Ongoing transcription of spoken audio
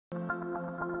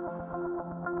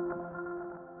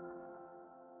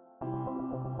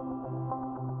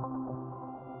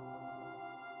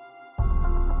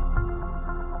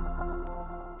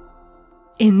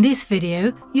In this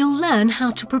video, you'll learn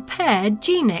how to prepare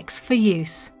genex for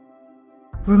use.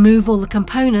 Remove all the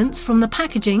components from the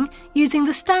packaging using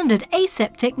the standard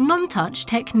aseptic non-touch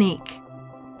technique.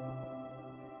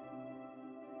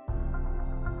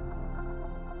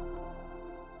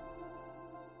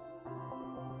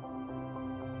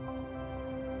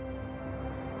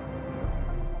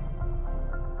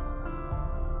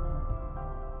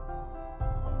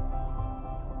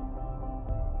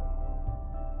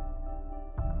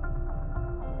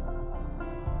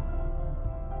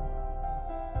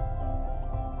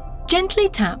 Gently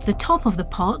tap the top of the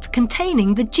pot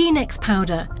containing the genex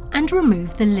powder and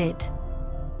remove the lid.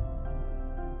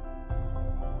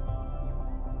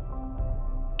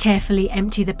 Carefully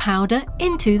empty the powder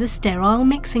into the sterile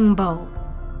mixing bowl.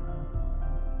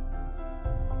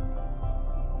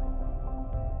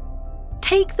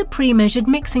 Take the pre-measured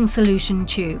mixing solution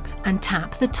tube and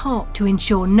tap the top to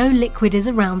ensure no liquid is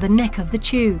around the neck of the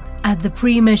tube. Add the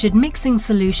pre-measured mixing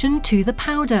solution to the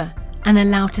powder and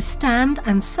allow to stand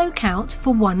and soak out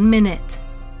for 1 minute.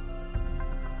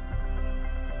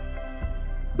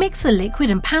 Mix the liquid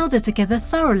and powder together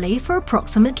thoroughly for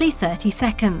approximately 30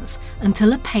 seconds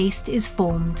until a paste is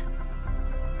formed.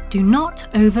 Do not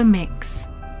overmix.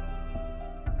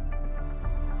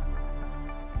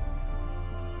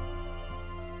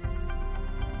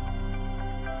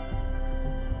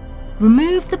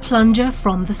 Remove the plunger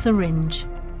from the syringe.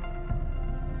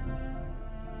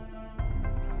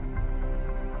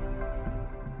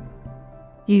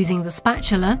 Using the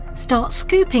spatula, start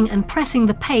scooping and pressing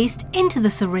the paste into the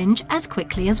syringe as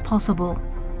quickly as possible.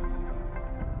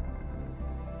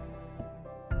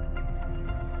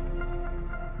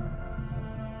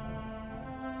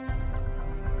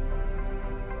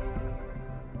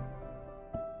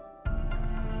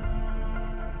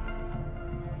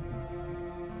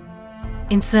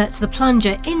 Insert the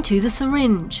plunger into the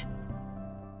syringe.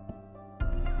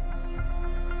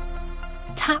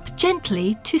 Tap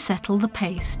gently to settle the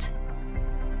paste.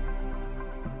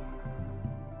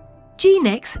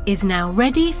 Genex is now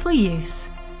ready for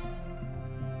use.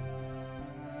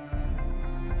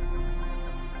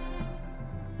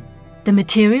 The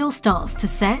material starts to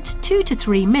set 2 to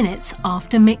 3 minutes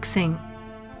after mixing.